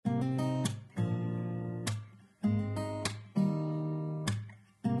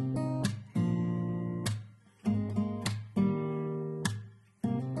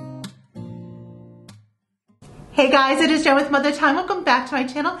Hey guys, it is Jen with Mother Time. Welcome back to my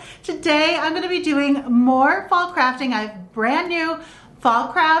channel. Today I'm going to be doing more fall crafting. I have brand new fall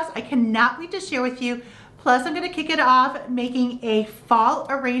crafts I cannot wait to share with you. Plus I'm going to kick it off making a fall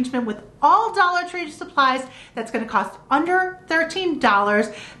arrangement with all Dollar Tree supplies that's going to cost under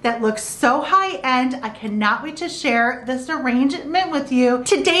 $13. That looks so high end. I cannot wait to share this arrangement with you.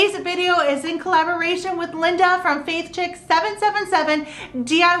 Today's video is in collaboration with Linda from Faith Chick 777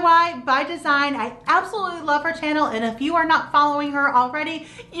 DIY by Design. I absolutely love her channel, and if you are not following her already,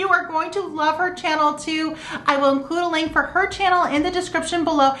 you are going to love her channel too. I will include a link for her channel in the description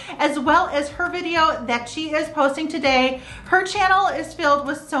below, as well as her video that she is posting today. Her channel is filled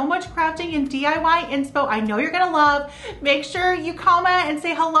with so much crafting and DIY inspo I know you're gonna love. Make sure you comment and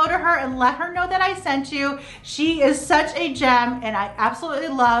say hello to her and let her know that I sent you. She is such a gem and I absolutely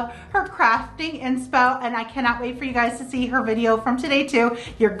love her crafting inspo, and I cannot wait for you guys to see her video from today too.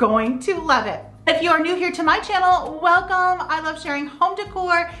 You're going to love it. If you are new here to my channel, welcome. I love sharing home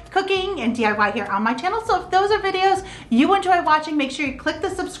decor, cooking, and DIY here on my channel. So if those are videos you enjoy watching, make sure you click the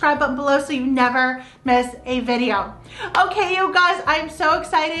subscribe button below so you never miss a video. Okay, you guys, I'm so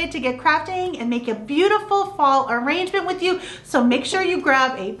excited to get crafting and make a beautiful fall arrangement with you. So make sure you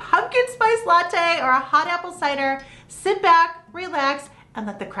grab a pumpkin spice latte or a hot apple cider, sit back, relax, and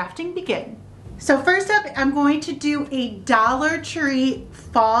let the crafting begin. So first up, I'm going to do a Dollar Tree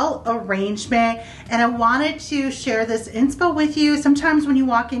fall arrangement, and I wanted to share this inspo with you. Sometimes when you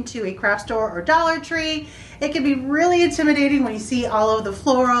walk into a craft store or Dollar Tree, it can be really intimidating when you see all of the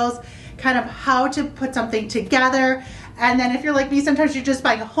florals, kind of how to put something together. And then if you're like me, sometimes you're just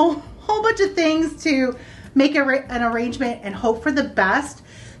buying a whole bunch of things to make an arrangement and hope for the best.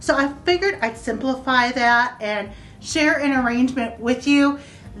 So I figured I'd simplify that and share an arrangement with you.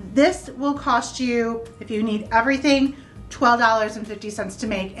 This will cost you, if you need everything, $12.50 to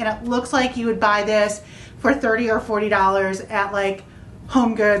make, and it looks like you would buy this for $30 or $40 at like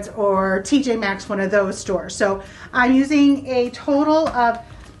Home Goods or TJ Maxx, one of those stores. So I'm using a total of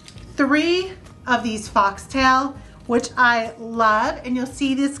 3 of these foxtail, which I love, and you'll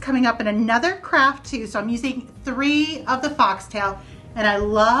see this coming up in another craft too. So I'm using 3 of the foxtail, and I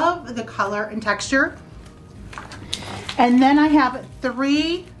love the color and texture. And then I have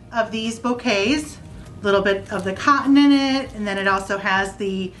 3 of these bouquets, a little bit of the cotton in it, and then it also has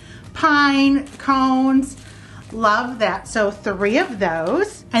the pine cones. Love that. So 3 of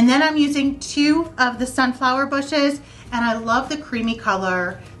those. And then I'm using 2 of the sunflower bushes, and I love the creamy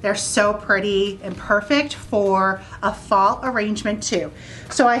color. They're so pretty and perfect for a fall arrangement too.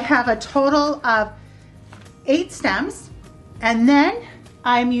 So I have a total of 8 stems, and then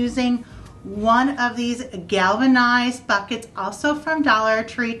I'm using 1 of these galvanized buckets, also from Dollar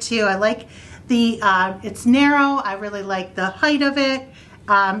Tree too. I like the, it's narrow. I really like the height of it.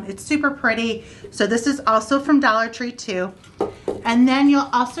 It's super pretty. So this is also from Dollar Tree too. And then you'll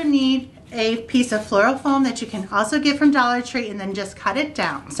also need a piece of floral foam that you can also get from Dollar Tree, and then just cut it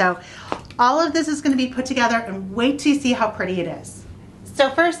down. So all of this is going to be put together, and wait till you see how pretty it is. So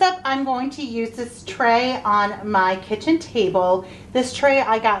first up, I'm going to use this tray on my kitchen table. This tray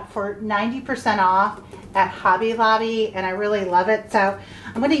I got for 90% off at Hobby Lobby, and I really love it. So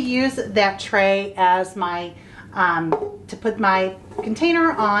I'm going to use that tray as my, to put my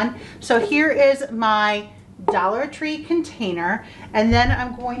container on. So here is my Dollar Tree container, and then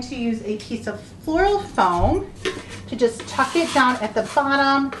I'm going to use a piece of floral foam to just tuck it down at the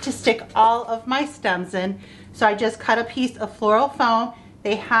bottom to stick all of my stems in. So I just cut a piece of floral foam.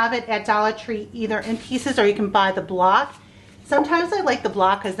 They have it at Dollar Tree either in pieces, or you can buy the block. Sometimes I like the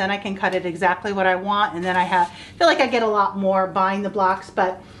block because then I can cut it exactly what I want, and then I feel like I get a lot more buying the blocks,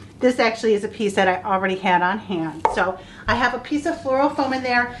 but this actually is a piece that I already had on hand. So I have a piece of floral foam in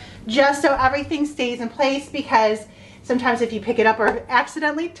there just so everything stays in place, because sometimes if you pick it up or it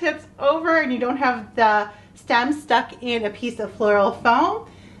accidentally tips over and you don't have the stem stuck in a piece of floral foam,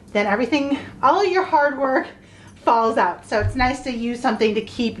 then everything, all of your hard work falls out. So it's nice to use something to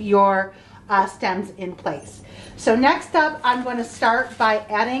keep your stems in place. So next up, I'm going to start by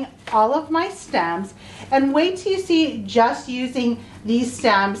adding all of my stems, and wait till you see just using these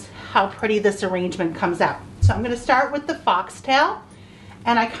stems how pretty this arrangement comes out. So I'm going to start with the foxtail,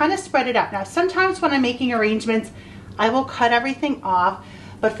 and I kind of spread it out. Now sometimes when I'm making arrangements, I will cut everything off,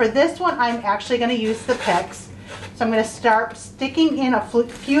 but for this one I'm actually going to use the picks. So I'm going to start sticking in a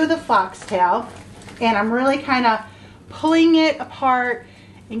few of the foxtail, and I'm really kind of pulling it apart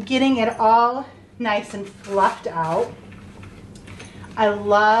and getting it all nice and fluffed out. I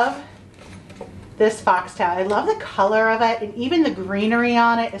love this foxtail. I love the color of it, and even the greenery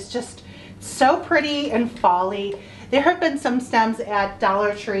on it is just so pretty and fall-y. There have been some stems at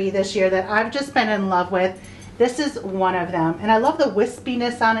Dollar Tree this year that I've just been in love with. This is one of them. And I love the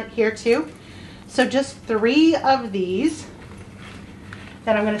wispiness on it here too. So just 3 of these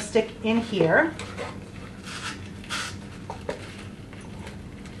that I'm going to stick in here.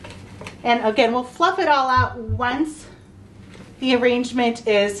 And again, we'll fluff it all out once the arrangement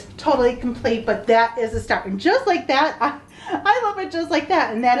is totally complete, but that is a start. And just like that, I love it just like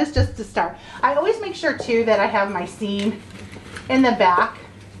that. And that is just a start. I always make sure too that I have my seam in the back,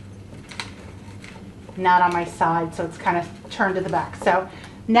 not on my side, so it's kind of turned to the back. So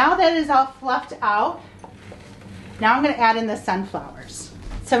now that is all fluffed out, now I'm going to add in the sunflowers.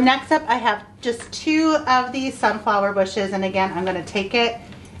 So next up I have just 2 of these sunflower bushes, and again I'm going to take it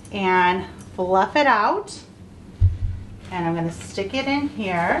and fluff it out, and I'm going to stick it in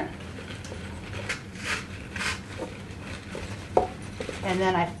here. And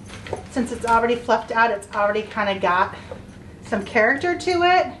then since it's already fluffed out, it's already kind of got some character to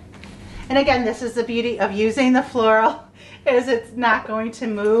it. And again, this is the beauty of using the floral, is it's not going to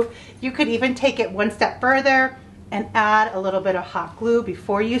move. You could even take it one step further and add a little bit of hot glue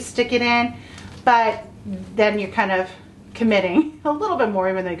before you stick it in, but then you're kind of committing a little bit more,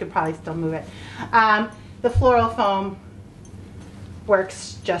 even though you could probably still move it. The floral foam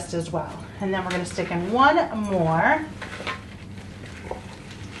works just as well. And then we're going to stick in one more.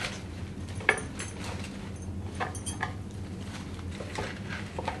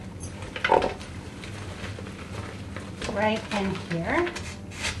 Right in here.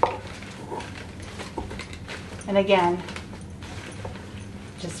 And again,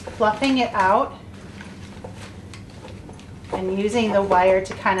 just fluffing it out and using the wire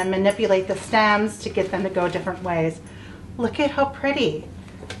to kind of manipulate the stems to get them to go different ways. Look at how pretty.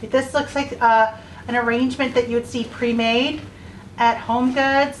 This looks like an arrangement that you would see pre-made at Home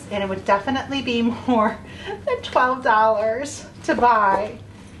Goods, and it would definitely be more than $12 to buy.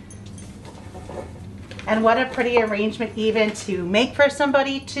 And what a pretty arrangement even to make for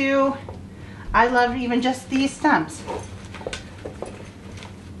somebody too. I love even just these stems.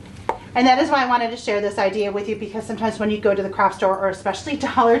 And that is why I wanted to share this idea with you, because sometimes when you go to the craft store, or especially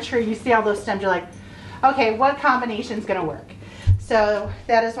Dollar Tree, you see all those stems, you're like, okay, what combination is going to work? So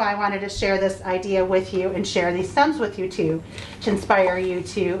that is why I wanted to share this idea with you and share these stems with you too, to inspire you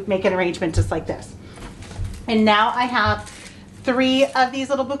to make an arrangement just like this. And now I have 3 of these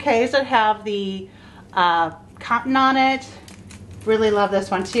little bouquets that have the cotton on it. Really love this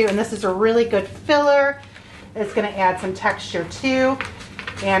one too, and this is a really good filler. It's going to add some texture too.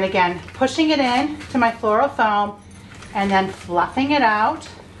 And again, pushing it in to my floral foam and then fluffing it out.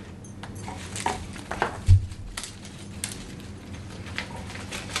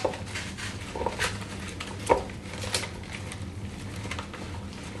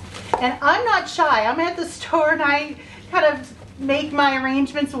 And I'm not shy. I'm at the store and I kind of make my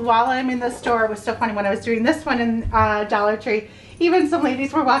arrangements while I'm in the store. It was so funny when I was doing this one in Dollar Tree. Even some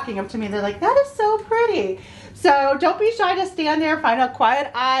ladies were walking up to me. They're like, that is so pretty. So don't be shy to stand there, find a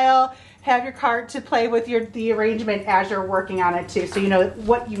quiet aisle, have your cart to play with the arrangement as you're working on it too, so you know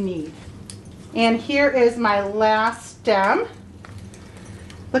what you need. And here is my last stem.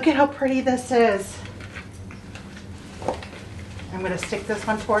 Look at how pretty this is. I'm going to stick this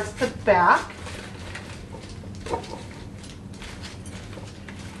one towards the back.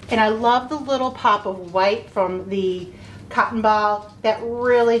 And I love the little pop of white from the cotton ball. That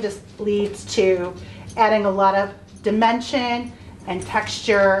really just leads to adding a lot of dimension and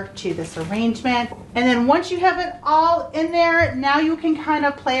texture to this arrangement. And then once you have it all in there, now you can kind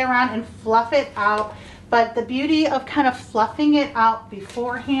of play around and fluff it out. But the beauty of kind of fluffing it out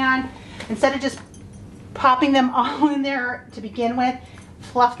beforehand, instead of just popping them all in there to begin with,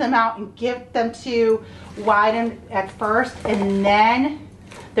 fluff them out and give them to widen at first, and then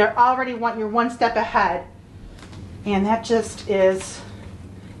they're already you're one step ahead. And that just is,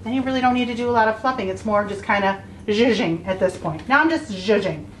 then you really don't need to do a lot of fluffing. It's more just kind of zhuzhing at this point. Now I'm just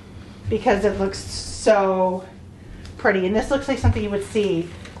zhuzhing because it looks so pretty. And this looks like something you would see.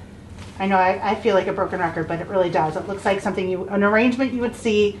 I know I feel like a broken record, but it really does. It looks like something an arrangement you would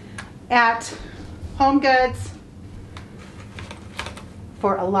see at Home Goods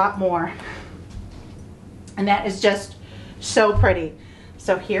for a lot more. And that is just so pretty.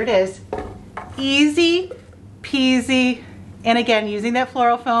 So here it is. Easy peasy. And again, using that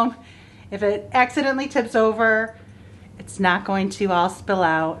floral foam, if it accidentally tips over, it's not going to all spill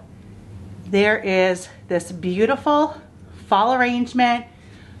out. There is this beautiful fall arrangement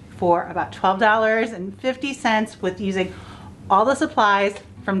for about $12.50 with using all the supplies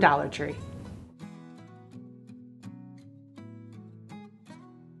from Dollar Tree.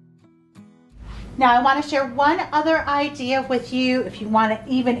 Now I want to share one other idea with you. If you want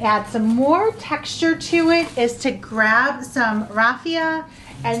to even add some more texture to it, is to grab some raffia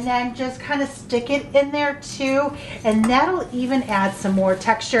and then just kind of stick it in there too, and that'll even add some more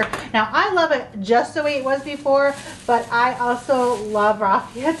texture. Now I love it just the way it was before, but I also love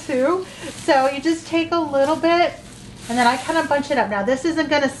raffia too. So you just take a little bit and then I kind of bunch it up. Now this isn't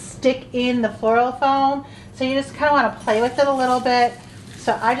going to stick in the floral foam, so you just kind of want to play with it a little bit.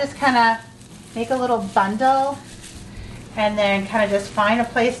 So I just kind of make a little bundle and then kind of just find a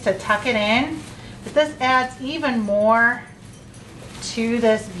place to tuck it in. But this adds even more to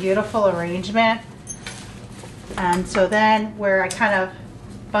this beautiful arrangement. And so then where I kind of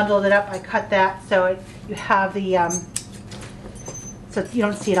bundled it up, I cut that so you have the, so you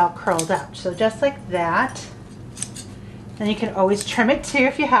don't see it all curled up. So just like that. Then you can always trim it too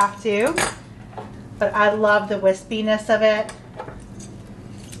if you have to. But I love the wispiness of it.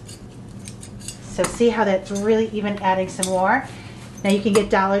 So see how that's really even adding some more. Now you can get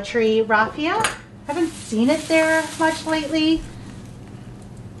Dollar Tree raffia. I haven't seen it there much lately.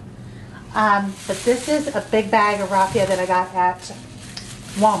 But this is a big bag of raffia that I got at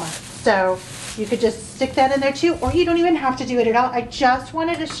Walmart. So you could just stick that in there too, or you don't even have to do it at all. I just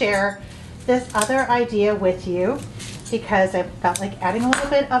wanted to share this other idea with you because I felt like adding a little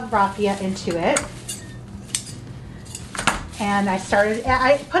bit of raffia into it. And I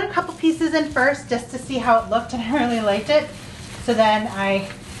put a couple pieces in first just to see how it looked, and I really liked it. So then I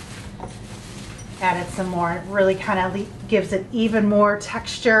added some more. It really kind of gives it even more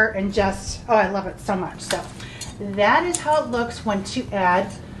texture and just, oh, I love it so much. So that is how it looks once you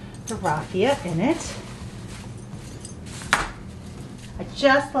add the raffia in it. I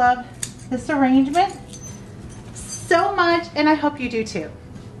just love this arrangement so much, and I hope you do too.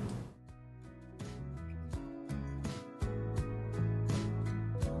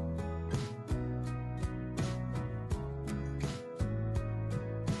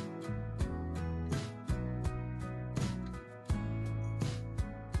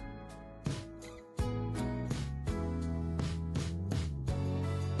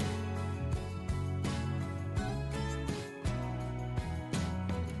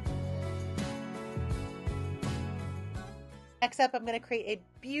 Next up, I'm going to create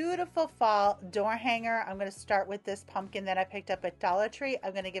a beautiful fall door hanger. I'm going to start with this pumpkin that I picked up at Dollar Tree.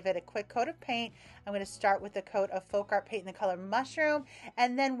 I'm going to give it a quick coat of paint. I'm going to start with a coat of folk art paint in the color Mushroom.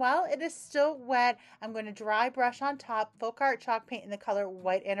 And then while it is still wet, I'm going to dry brush on top folk art chalk paint in the color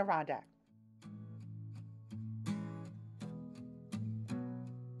White Adirondack.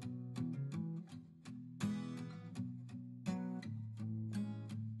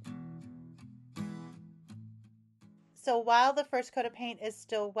 So while the first coat of paint is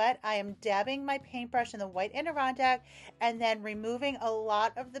still wet, I am dabbing my paintbrush in the White Adirondack and then removing a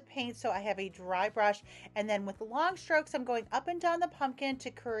lot of the paint so I have a dry brush. And then with long strokes, I'm going up and down the pumpkin to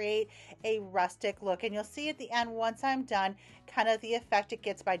create a rustic look. And you'll see at the end, once I'm done, kind of the effect it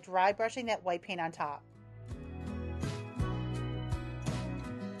gets by dry brushing that white paint on top.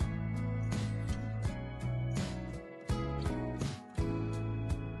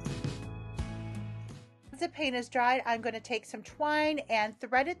 The paint is dried, I'm going to take some twine and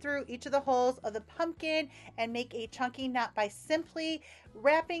thread it through each of the holes of the pumpkin and make a chunky knot by simply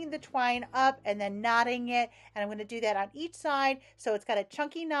wrapping the twine up and then knotting it. And I'm going to do that on each side so it's got a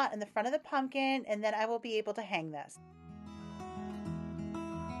chunky knot in the front of the pumpkin, and then I will be able to hang this.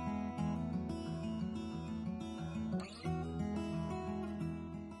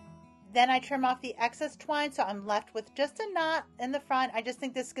 Then I trim off the excess twine so I'm left with just a knot in the front. I just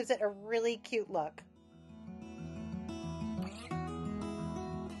think this gives it a really cute look.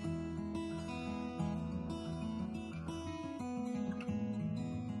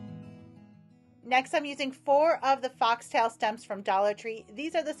 Next, I'm using 4 of the foxtail stems from Dollar Tree.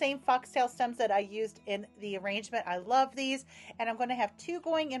 These are the same foxtail stems that I used in the arrangement. I love these, and I'm going to have 2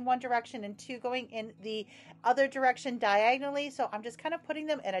 going in one direction and 2 going in the other direction diagonally. So I'm just kind of putting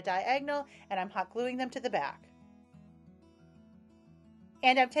them in a diagonal, and I'm hot gluing them to the back.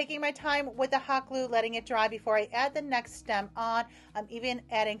 And I'm taking my time with the hot glue, letting it dry before I add the next stem on. I'm even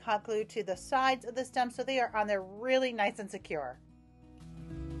adding hot glue to the sides of the stem so they are on there really nice and secure.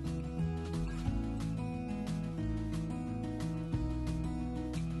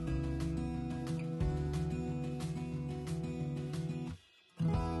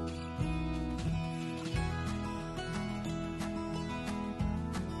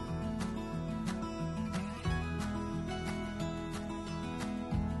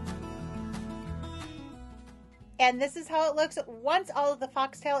 And this is how it looks once all of the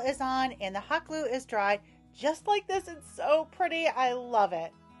foxtail is on and the hot glue is dry. Just like this, it's so pretty. I love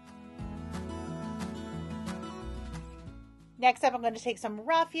it. Next up, I'm going to take some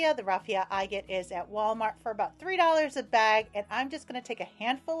raffia. The raffia I get is at Walmart for about $3 a bag, and I'm just going to take a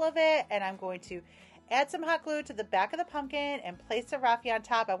handful of it, and I'm going to add some hot glue to the back of the pumpkin and place the raffia on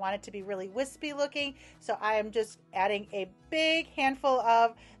top. I want it to be really wispy looking, so I am just adding a big handful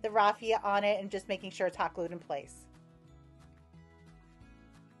of the raffia on it and just making sure it's hot glued in place.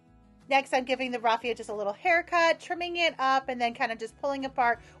 Next, I'm giving the raffia just a little haircut, trimming it up, and then kind of just pulling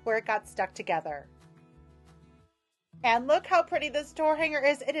apart where it got stuck together. And look how pretty this door hanger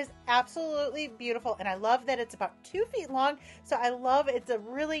is. It is absolutely beautiful. And I love that it's about 2 feet long. So I love it's a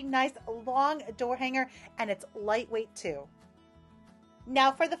really nice long door hanger, and it's lightweight too.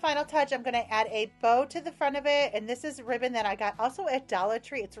 Now for the final touch, I'm going to add a bow to the front of it. And this is ribbon that I got also at Dollar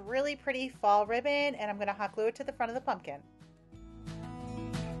Tree. It's really pretty fall ribbon, and I'm going to hot glue it to the front of the pumpkin.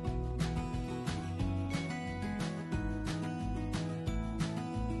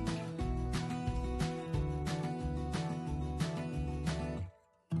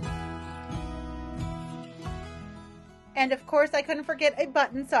 And of course, I couldn't forget a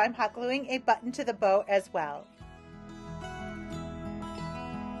button, so I'm hot gluing a button to the bow as well.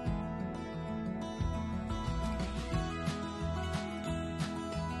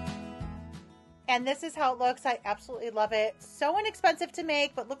 And this is how it looks. I absolutely love it. So inexpensive to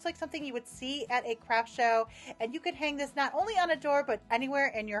make, but looks like something you would see at a craft show. And you could hang this not only on a door, but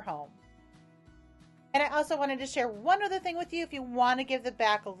anywhere in your home. And I also wanted to share one other thing with you. If you want to give the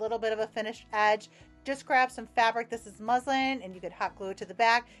back a little bit of a finished edge, just grab some fabric. This is muslin, and you could hot glue it to the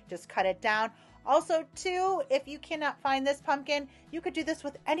back. Just cut it down. Also, too, if you cannot find this pumpkin, you could do this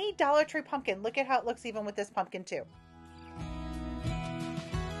with any Dollar Tree pumpkin. Look at how it looks even with this pumpkin, too.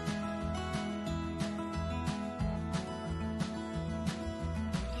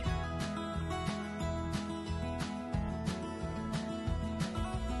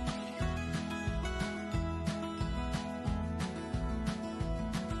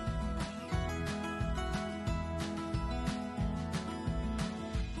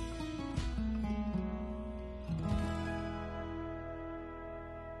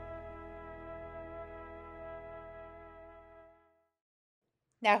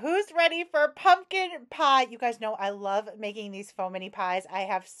 Now, who's ready for pumpkin pie? You guys know I love making these faux mini pies. I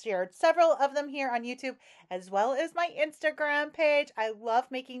have shared several of them here on YouTube as well as my Instagram page. I love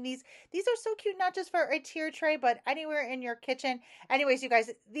making these. These are so cute, not just for a tier tray, but anywhere in your kitchen. Anyways, you guys,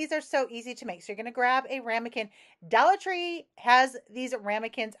 these are so easy to make. So you're going to grab a ramekin. Dollar Tree has these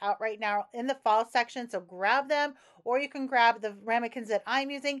ramekins out right now in the fall section, so grab them. Or you can grab the ramekins that I'm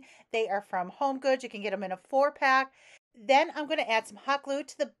using. They are from Home Goods. You can get them in a 4-pack. Then I'm going to add some hot glue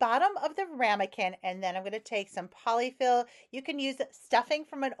to the bottom of the ramekin, and then I'm going to take some polyfill. You can use stuffing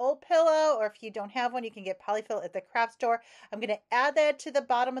from an old pillow, or if you don't have one, you can get polyfill at the craft store. I'm going to add that to the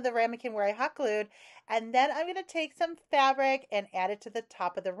bottom of the ramekin where I hot glued, and then I'm going to take some fabric and add it to the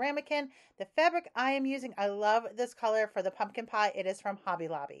top of the ramekin. The fabric I am using, I love this color for the pumpkin pie. It is from Hobby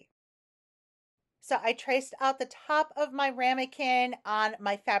Lobby. So I traced out the top of my ramekin on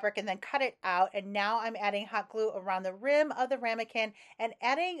my fabric and then cut it out. And now I'm adding hot glue around the rim of the ramekin and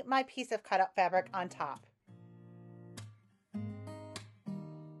adding my piece of cut out fabric on top.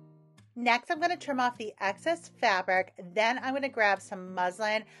 Next, I'm going to trim off the excess fabric. Then I'm going to grab some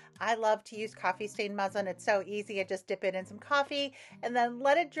muslin. I love to use coffee stained muslin. It's so easy. I just dip it in some coffee and then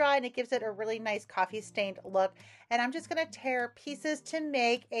let it dry, and it gives it a really nice coffee stained look. And I'm just going to tear pieces to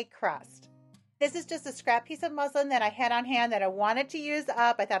make a crust. This is just a scrap piece of muslin that I had on hand that I wanted to use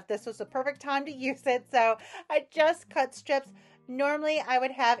up. I thought this was the perfect time to use it, so I just cut strips. Normally, I would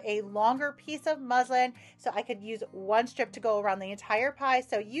have a longer piece of muslin, so I could use one strip to go around the entire pie.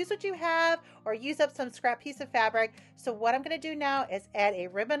 So use what you have, or use up some scrap piece of fabric. So what I'm going to do now is add a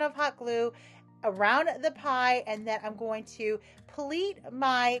ribbon of hot glue around the pie, and then I'm going to pleat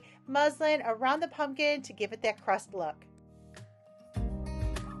my muslin around the pumpkin to give it that crust look.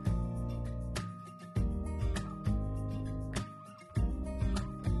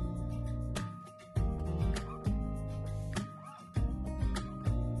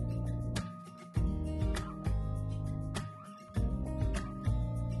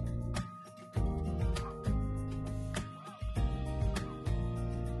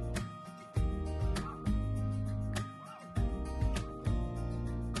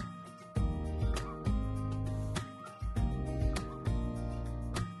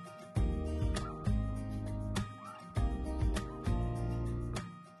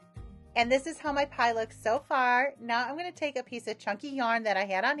 And this is how my pie looks so far. Now I'm going to take a piece of chunky yarn that I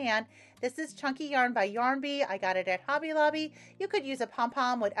had on hand. This is chunky yarn by Yarn Bee. I got it at Hobby Lobby. You could use a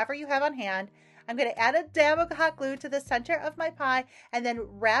pom-pom, whatever you have on hand. I'm going to add a dab of hot glue to the center of my pie and then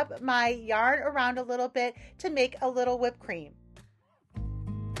wrap my yarn around a little bit to make a little whipped cream.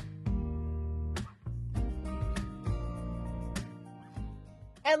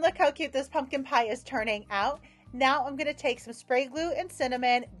 And look how cute this pumpkin pie is turning out. Now I'm going to take some spray glue and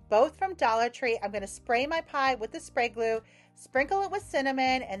cinnamon, both from Dollar Tree. I'm going to spray my pie with the spray glue, sprinkle it with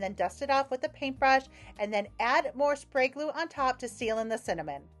cinnamon, and then dust it off with a paintbrush, and then add more spray glue on top to seal in the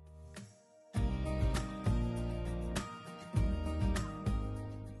cinnamon.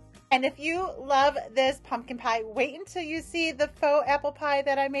 And if you love this pumpkin pie, wait until you see the faux apple pie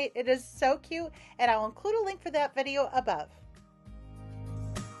that I made. It is so cute, and I'll include a link for that video above.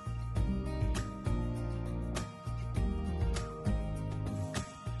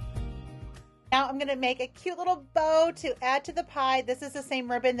 Now I'm going to make a cute little bow to add to the pie. This is the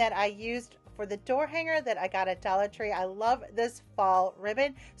same ribbon that I used for the door hanger that I got at Dollar Tree. I love this fall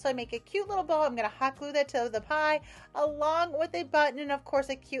ribbon. So I make a cute little bow. I'm going to hot glue that to the pie along with a button and of course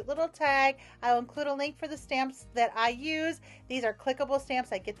a cute little tag. I'll include a link for the stamps that I use. These are clickable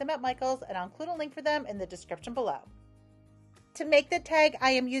stamps. I get them at Michael's, and I'll include a link for them in the description below. To make the tag,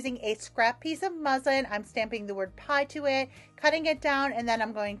 I am using a scrap piece of muslin. I'm stamping the word pie to it, cutting it down, and then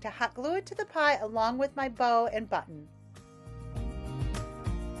I'm going to hot glue it to the pie along with my bow and button.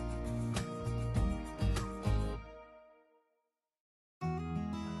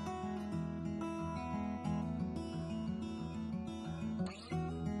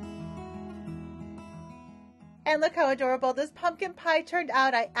 And look how adorable this pumpkin pie turned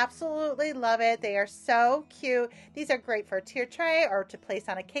out. I absolutely love it. They are so cute. These are great for a tier tray or to place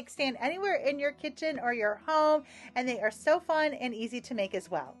on a cake stand anywhere in your kitchen or your home. And they are so fun and easy to make as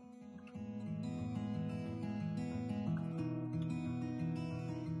well.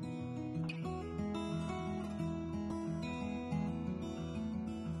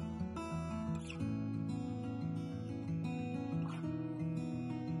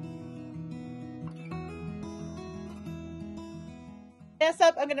 Next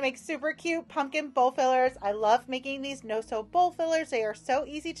up, I'm going to make super cute pumpkin bowl fillers. I love making these no-sew bowl fillers. They are so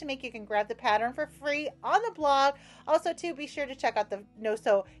easy to make. You can grab the pattern for free on the blog. Also, too, be sure to check out the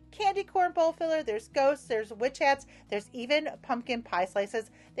no-sew candy corn bowl filler. There's ghosts, there's witch hats, there's even pumpkin pie slices.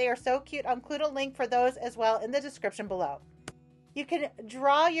 They are so cute. I'll include a link for those as well in the description below. You can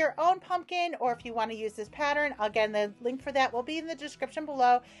draw your own pumpkin, or if you want to use this pattern, again, the link for that will be in the description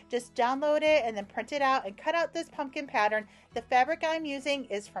below. Just download it and then print it out and cut out this pumpkin pattern. The fabric I'm using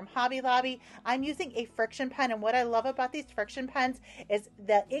is from Hobby Lobby. I'm using a friction pen, and what I love about these friction pens is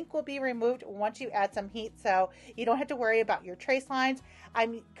the ink will be removed once you add some heat, so you don't have to worry about your trace lines.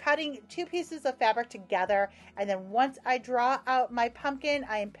 I'm cutting two pieces of fabric together, and then once I draw out my pumpkin,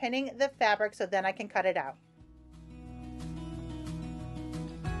 I am pinning the fabric so then I can cut it out.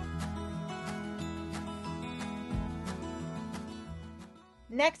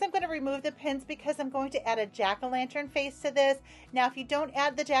 Next, I'm going to remove the pins because I'm going to add a jack-o'-lantern face to this. Now, if you don't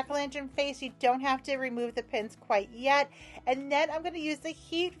add the jack-o'-lantern face, you don't have to remove the pins quite yet. And then I'm going to use the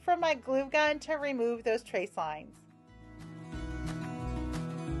heat from my glue gun to remove those trace lines.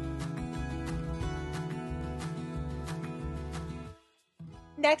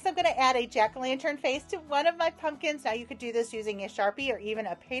 Next, I'm going to add a jack-o'-lantern face to one of my pumpkins. Now, you could do this using a Sharpie or even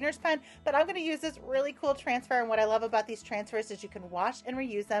a painter's pen, but I'm going to use this really cool transfer. And what I love about these transfers is you can wash and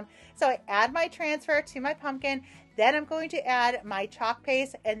reuse them. So I add my transfer to my pumpkin. Then I'm going to add my chalk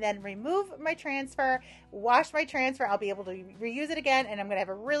paste and then remove my transfer, wash my transfer. I'll be able to reuse it again, and I'm going to have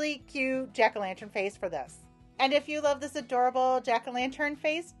a really cute jack-o'-lantern face for this. And if you love this adorable jack-o'-lantern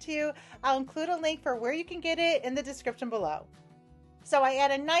face too, I'll include a link for where you can get it in the description below. So I add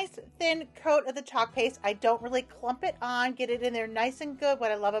a nice thin coat of the chalk paste. I don't really clump it on, get it in there nice and good.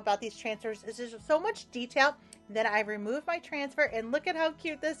 What I love about these transfers is there's so much detail. Then I remove my transfer, and look at how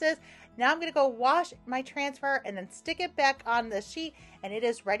cute this is. Now I'm going to go wash my transfer and then stick it back on the sheet, and it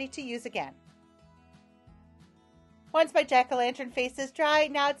is ready to use again. Once my jack-o'-lantern face is dry,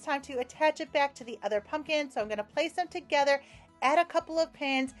 now it's time to attach it back to the other pumpkin. So I'm going to place them together, add a couple of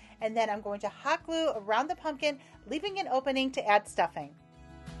pins, and then I'm going to hot glue around the pumpkin, leaving an opening to add stuffing.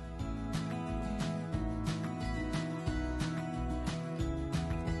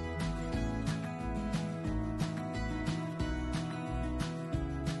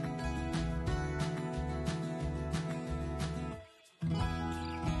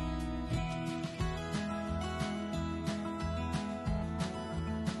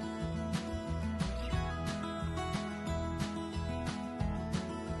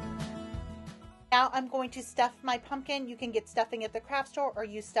 Now I'm going to stuff my pumpkin. You can get stuffing at the craft store or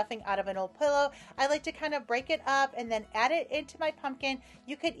use stuffing out of an old pillow. I like to kind of break it up and then add it into my pumpkin.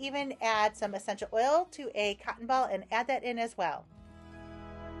 You could even add some essential oil to a cotton ball and add that in as well.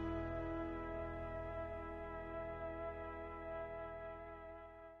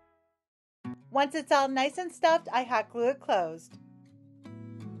 Once it's all nice and stuffed, I hot glue it closed.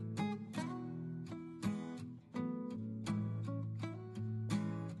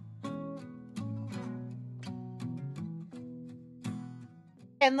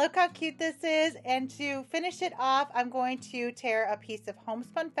 And look how cute this is. And to finish it off, I'm going to tear a piece of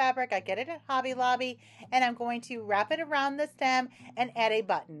homespun fabric. I get it at Hobby Lobby, and I'm going to wrap it around the stem and add a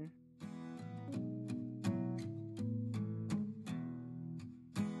button.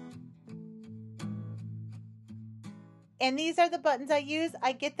 And these are the buttons I use.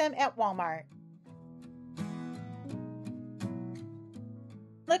 I get them at Walmart.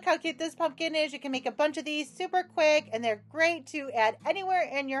 Look how cute this pumpkin is. You can make a bunch of these super quick, and they're great to add anywhere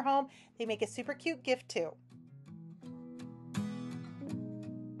in your home. They make a super cute gift too.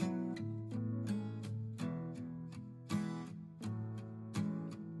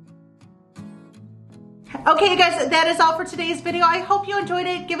 Okay, you guys, that is all for today's video. I hope you enjoyed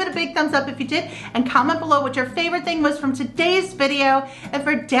it. Give it a big thumbs up if you did, and comment below what your favorite thing was from today's video. And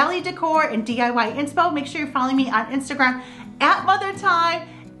for Dally Decor and DIY Inspo, make sure you're following me on Instagram at MotherTime.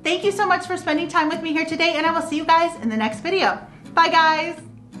 Thank you so much for spending time with me here today, and I will see you guys in the next video. Bye, guys.